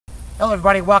Hello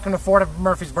everybody, welcome to Ford of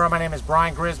Murfreesboro. My name is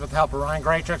Brian Griz with the help of Ryan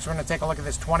Graytrix. We're going to take a look at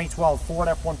this 2012 Ford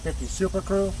F-150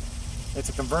 Supercrew. It's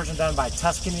a conversion done by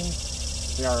Tuscany.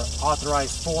 They are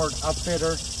authorized Ford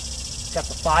upfitter. It's got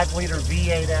the 5-liter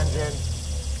V8 engine.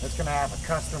 It's going to have a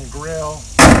custom grille.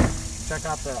 Check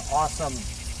out the awesome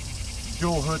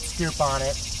dual hood scoop on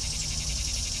it.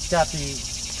 It's got the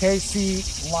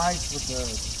KC lights with the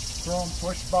chrome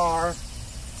push bar.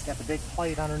 It's got the big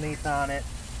plate underneath on it.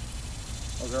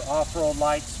 Those are off-road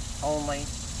lights only.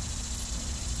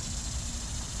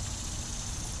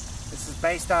 This is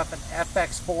based off an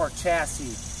FX4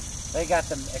 chassis. They got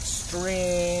them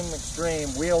extreme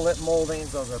wheel lip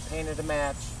moldings. Those are painted to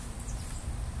match.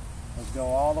 Those go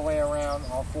all the way around,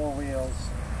 all 4 wheels.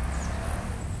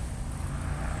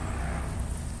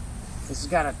 This has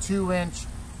got a 2-inch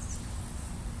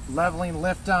leveling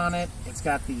lift on it. It's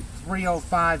got the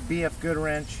 305 BF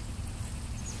Goodwrench.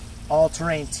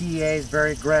 All-terrain TAs,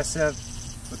 very aggressive,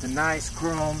 with the nice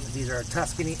chrome. These are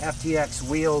Tuscany FTX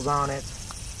wheels on it.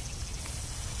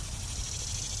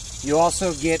 You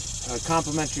also get a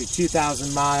complimentary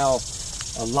 2,000-mile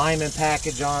alignment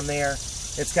package on there.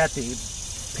 It's got the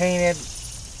painted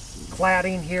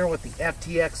cladding here with the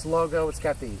FTX logo. It's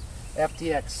got the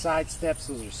FTX side steps.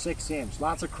 Those are 6-inch.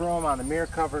 Lots of chrome on the mirror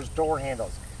covers, door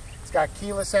handles. It's got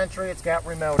keyless entry. It's got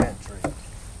remote entry.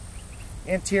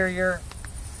 Interior.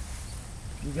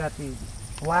 You got the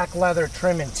black leather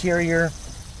trim interior.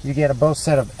 You get a both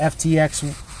set of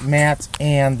FTX mats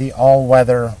and the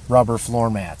all-weather rubber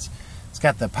floor mats. It's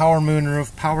got the power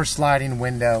moonroof, power sliding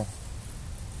window.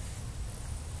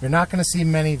 You're not going to see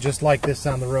many just like this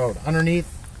on the road. Underneath,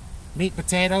 meat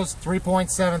potatoes,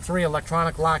 3.73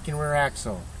 electronic locking rear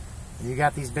axle. And you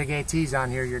got these big ATs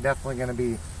on here, you're definitely going to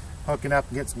be hooking up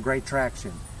and get some great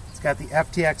traction. It's got the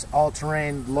FTX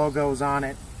all-terrain logos on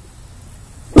it.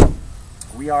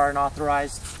 We are an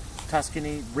authorized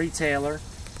Tuscany retailer.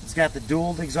 It's got the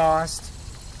dual exhaust.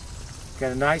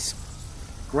 Got a nice,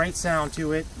 great sound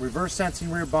to it. Reverse sensing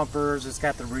rear bumpers. It's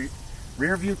got the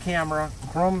rear view camera,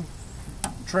 chrome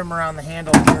trim around the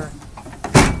handle here.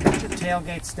 Got your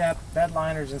tailgate step, bed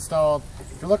liners installed.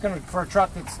 If you're looking for a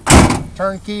truck that's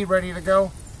turnkey, ready to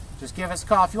go, just give us a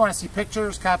call. If you want to see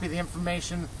pictures, copy the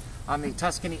information on the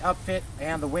Tuscany upfit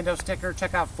and the window sticker,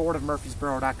 check out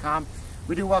FordofMurfreesboro.com.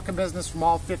 We do welcome business from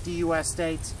all 50 U.S.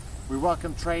 states. We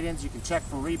welcome trade-ins. You can check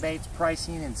for rebates,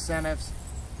 pricing, incentives.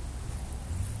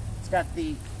 It's got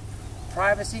the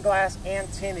privacy glass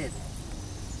and tinted.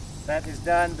 That is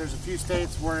done. There's a few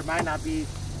states where it might not be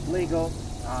legal.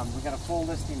 We got a full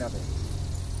listing of it.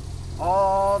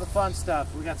 All the fun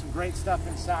stuff. We got some great stuff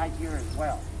inside here as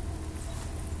well.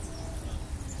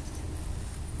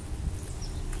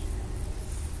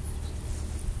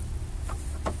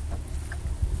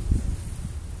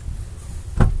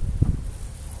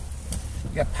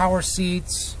 You got power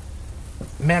seats,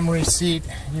 memory seat,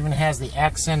 even has the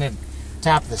accented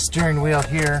top of the steering wheel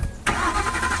here. You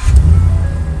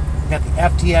got the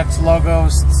FTX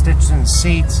logos stitched in the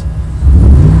seats.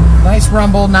 Nice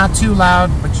rumble, not too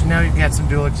loud, but you know you get some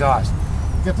dual exhaust.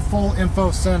 You got the full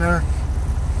info center.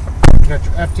 You got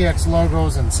your FTX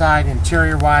logos inside,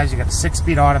 interior wise. You got the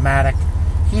 6-speed automatic,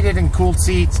 heated and cooled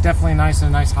seats. Definitely nice on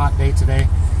a nice hot day today.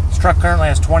 This truck currently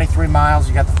has 23 miles.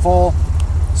 You got the full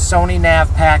Sony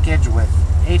nav package with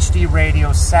HD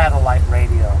radio, satellite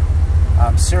radio,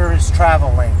 Sirius travel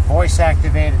link, voice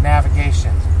activated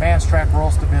navigation, advanced track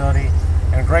roll stability,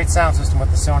 and a great sound system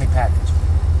with the Sony package.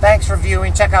 Thanks for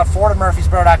viewing. Check out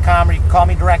FordofMurfreesboro.com, or you can call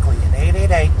me directly at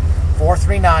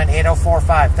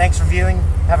 888-439-8045. Thanks for viewing.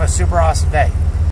 Have a super awesome day.